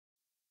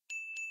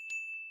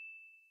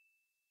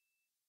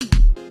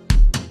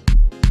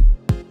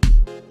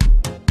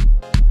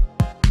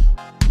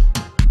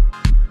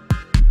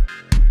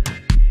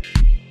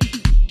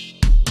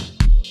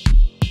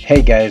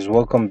Hey guys,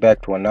 welcome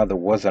back to another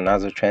Was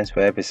Another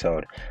Transfer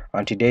episode.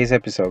 On today's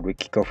episode, we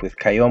kick off with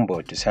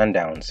Kyombo to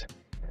Sundowns,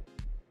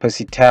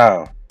 Percy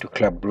to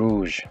Club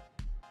Brugge,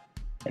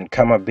 and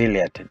Khama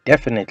Billiat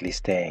definitely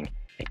staying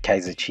at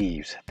Kaizer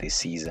Chiefs this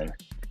season.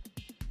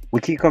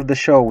 We kick off the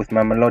show with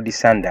Mamelodi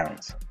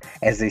Sundowns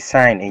as they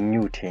sign a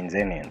new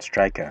Tanzanian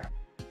striker.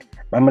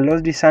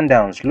 Mamelodi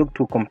Sundowns look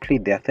to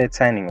complete their third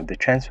signing of the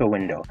transfer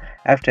window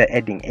after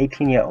adding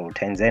 18-year-old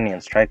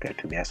Tanzanian striker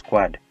to their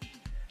squad.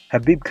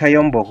 Habib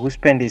Kyombo, who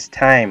spent his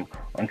time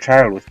on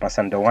trial with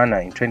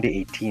Sundowns in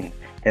 2018,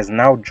 has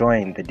now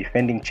joined the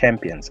defending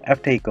champions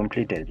after he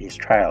completed his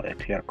trial at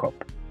Clearcop.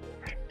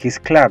 His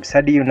club,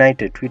 Sadi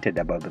United, tweeted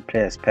about the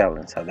player's spell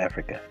in South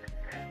Africa.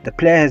 The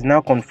player has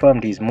now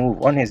confirmed his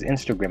move on his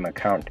Instagram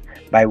account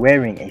by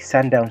wearing a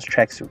Sundowns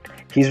tracksuit.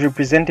 His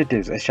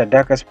representatives at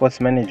Shadaka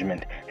Sports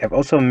Management have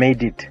also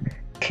made it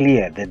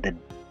clear that the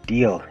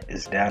deal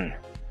is done.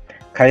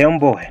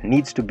 Kyombo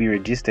needs to be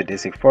registered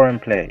as a foreign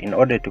player in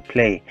order to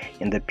play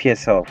in the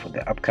PSL for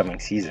the upcoming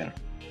season.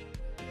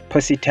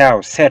 Percy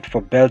set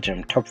for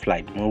Belgium top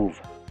flight move.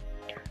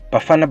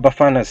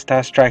 Bafana's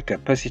star striker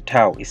Percy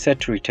is set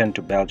to return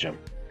to Belgium,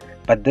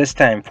 but this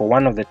time for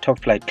one of the top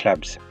flight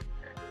clubs.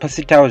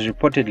 Percy is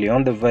reportedly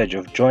on the verge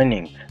of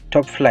joining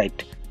top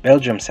flight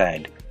Belgium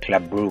side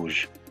Club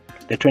Brugge.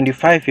 The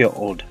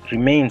 25-year-old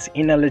remains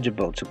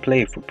ineligible to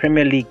play for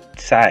Premier League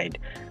side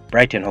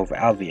Brighton Hove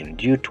Albion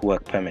due to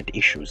work permit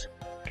issues.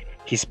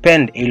 He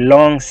spent a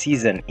long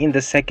season in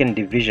the second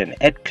division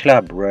at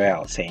Club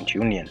Royal Saint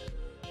Union,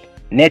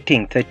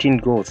 netting 13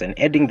 goals and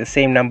adding the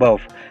same number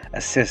of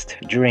assists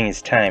during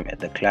his time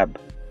at the club.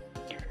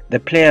 The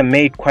player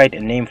made quite a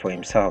name for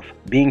himself,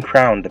 being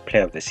crowned the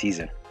player of the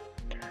season.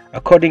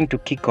 According to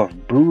Kickoff,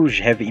 Bruges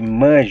have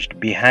emerged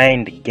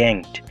behind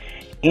Genk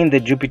in the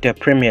Jupiter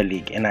Premier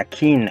League and are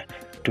keen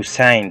to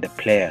sign the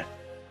player.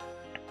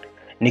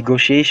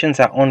 Negotiations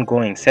are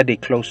ongoing, said a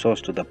close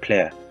source to the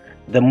player.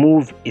 The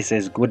move is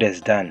as good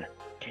as done.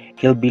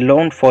 He'll be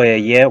loaned for a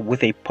year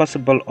with a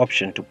possible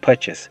option to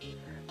purchase,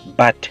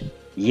 but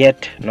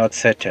yet not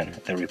certain,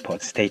 the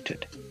report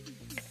stated.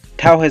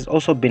 Tau has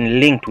also been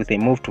linked with a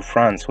move to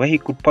France, where he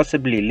could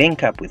possibly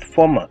link up with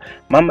former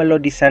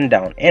Mamelodi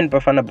Sundowns and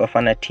Bafana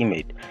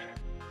teammate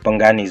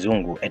Bongani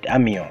Zungu at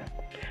Amiens.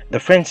 The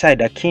French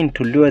side are keen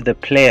to lure the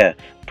player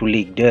to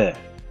Ligue 2,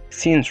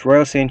 since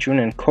Royal Saint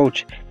Union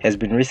coach has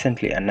been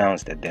recently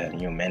announced as their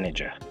new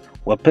manager.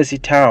 Will Percy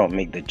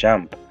make the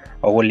jump,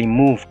 or will he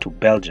move to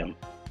Belgium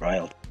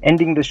Royal?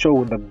 Ending the show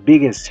with the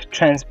biggest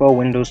transfer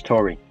window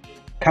story.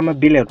 Khama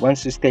Billiat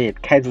wants to stay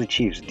at Kaizer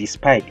Chiefs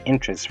despite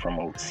interest from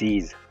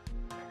overseas.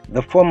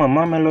 The former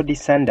Mamelodi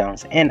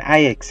Sundowns and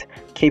Ajax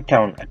Cape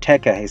Town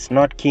attacker is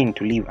not keen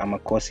to leave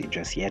Amakosi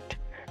just yet,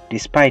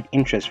 despite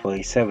interest for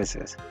his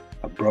services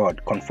abroad,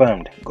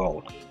 confirmed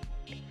goal.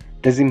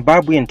 The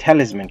Zimbabwean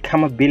talisman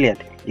Khama Billiat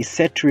is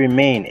set to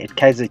remain at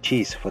Kaizer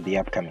Chiefs for the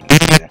upcoming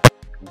season.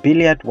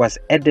 Billiat was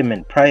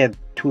adamant prior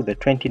to the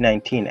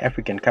 2019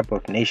 African Cup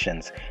of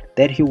Nations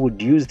that he would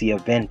use the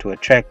event to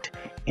attract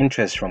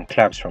interest from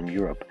clubs from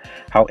Europe.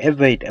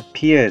 However, it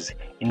appears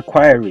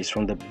inquiries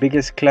from the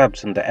biggest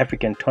clubs in the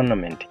African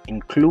tournament,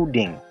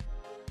 including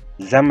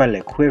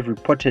Zamalek, who have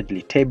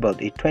reportedly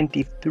tabled a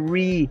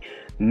 23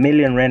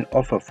 million rand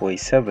offer for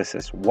his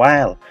services,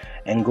 while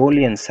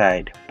Angolan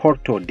side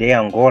Porto de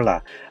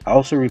Angola are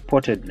also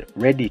reported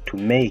ready to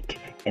make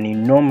an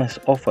enormous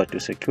offer to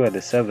secure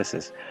the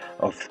services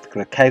of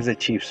the Kaizer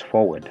Chiefs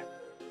forward.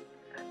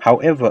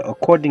 However,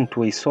 according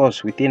to a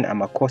source within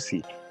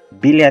Amakosi,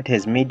 Billiat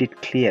has made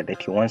it clear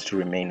that he wants to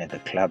remain at the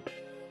club.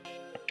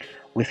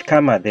 With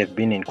Khama, there have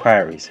been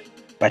inquiries,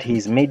 but he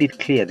has made it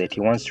clear that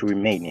he wants to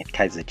remain at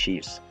Kaizer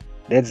Chiefs.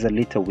 That's the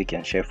little we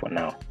can share for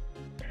now.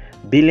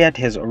 Billiat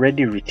has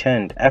already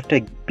returned after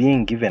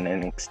being given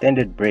an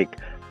extended break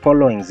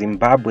following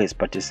Zimbabwe's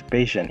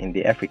participation in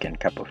the African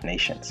Cup of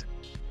Nations.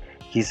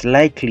 He's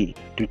likely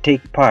to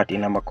take part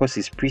in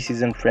Amakosi's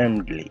preseason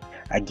friendly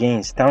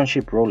against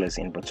Township Rollers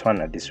in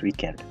Botswana this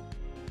weekend.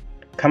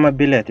 Khama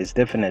Billiat is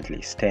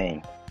definitely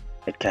staying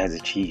at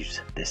Kaizer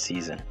Chiefs this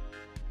season.